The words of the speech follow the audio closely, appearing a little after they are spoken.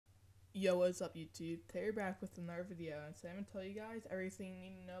Yo, what's up YouTube? Today we're back with another video, and today I'm going to tell you guys everything you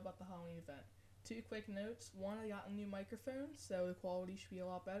need to know about the Halloween event. Two quick notes. One, I got a new microphone, so the quality should be a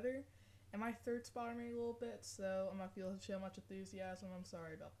lot better. And my throat's bothering me a little bit, so I'm not feeling to show much enthusiasm. I'm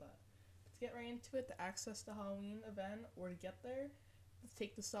sorry about that. But to get right into it, to access the Halloween event, or to get there,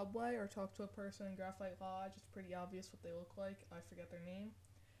 take the subway or talk to a person in Graphite Lodge. It's pretty obvious what they look like. I forget their name.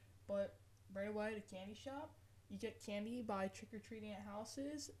 But right away, the candy shop. You get candy by trick-or-treating at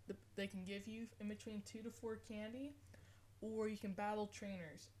houses. They can give you in between 2 to 4 candy, or you can battle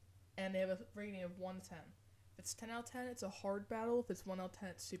trainers, and they have a rating of 1 to 10. If it's 10 out of 10, it's a hard battle. If it's 1 out of 10,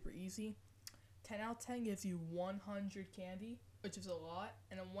 it's super easy. 10 out of 10 gives you 100 candy, which is a lot,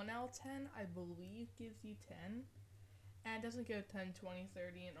 and a 1 out of 10, I believe, gives you 10. And it doesn't go 10, 20,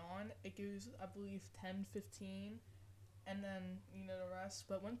 30, and on. It goes, I believe, 10, 15, and then, the rest.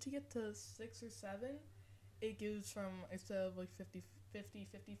 But once you get to 6 or 7, it goes from, instead of like 50, 50,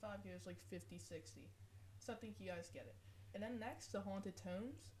 55, it goes like 50, 60. So I think you guys get it. And then next, the Haunted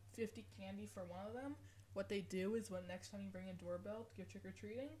Tomes. 50 candy for one of them. What they do is when next time you bring a doorbell to go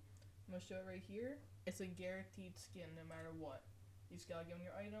trick-or-treating, I'm going to show it right here. It's a guaranteed skin no matter what. You just gotta give them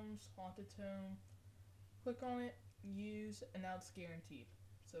your items, Haunted Tome, click on it, use, and now it's guaranteed.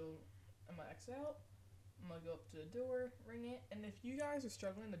 So I'm going to X out. I'm going to go up to the door, ring it, and if you guys are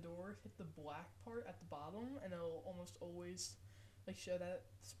struggling the door, hit the black part at the bottom, and it'll almost always show that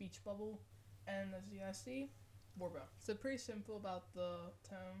speech bubble. And as you guys see, doorbell. So pretty simple about the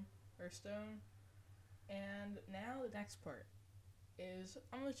tome or stone. And now the next part is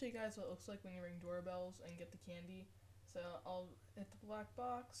I'm going to show you guys what it looks like when you ring doorbells and get the candy. So I'll hit the black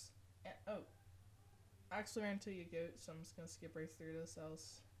box, and I actually ran into a goat, so I'm just going to skip right through this. I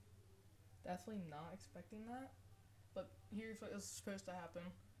was definitely not expecting that. But here's what is supposed to happen.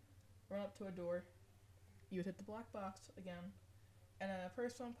 Run up to a door. You would hit the black box again. And then a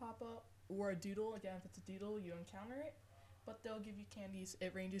first one pop up. Or a doodle. Again, if it's a doodle, you encounter it. But they'll give you candies.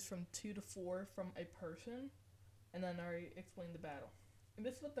 It ranges from 2 to 4 from a person. And then I already explained the battle. And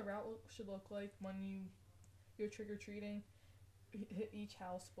this is what the route should look like when you go trick-or-treating. Hit each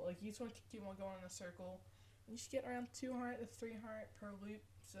house. But each one can keep on going in a circle. You should get around 200 to 300 per loop,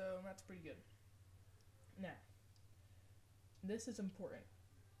 so that's pretty good. Now, this is important.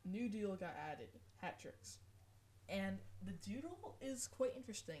 New doodle got added, hat tricks. And the doodle is quite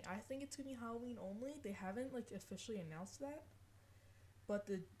interesting. I think it's going to be Halloween only. They haven't officially announced that. But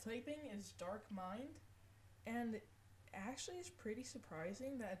the typing is Dark Mind, and actually it's pretty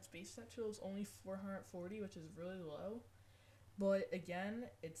surprising that its base stat total is only 440, which is really low. But again,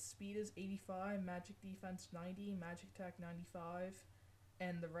 its speed is 85, magic defense 90, magic attack 95,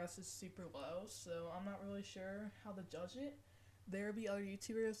 and the rest is super low, so I'm not really sure how to judge it. There will be other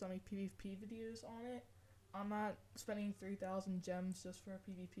YouTubers that make PvP videos on it. I'm not spending 3,000 gems just for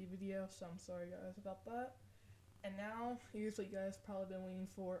a PvP video, so I'm sorry guys about that. And now, here's what you guys probably been waiting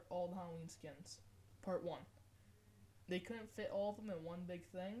for, all the Halloween skins. Part 1. They couldn't fit all of them in one big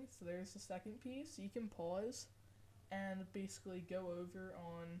thing, so there's the second piece. You can pause and basically go over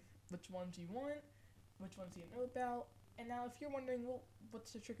on which ones you want, which ones you know about. And now if you're wondering, well,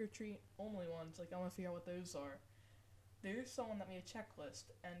 what's the trick-or-treat only ones, I want to figure out what those are. There's someone that made a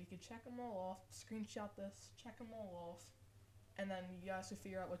checklist, and you can check them all off, screenshot this, check them all off, and then you guys can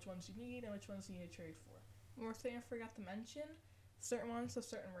figure out which ones you need and which ones you need to trade for. One more thing I forgot to mention, certain ones have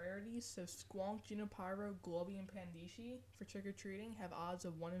certain rarities, so Squonk, Junipyro, Globby, and Pandishi for trick-or-treating have odds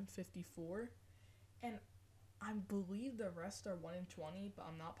of 1 in 54, and I believe the rest are 1 in 20, but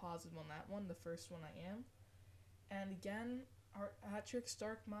I'm not positive on that one. The first one I am. And again, our hat trick's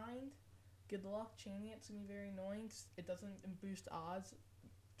Dark Mind. Good luck chaining it. It's going to be very annoying 'cause it doesn't boost odds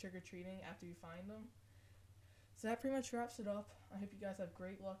trick-or-treating after you find them. So that pretty much wraps it up. I hope you guys have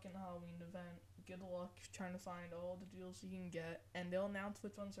great luck in the Halloween event. Good luck trying to find all the deals you can get. And they'll announce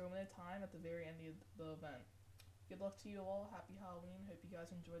which ones are limited time at the very end of the event. Good luck to you all. Happy Halloween. Hope you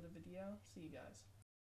guys enjoyed the video. See you guys.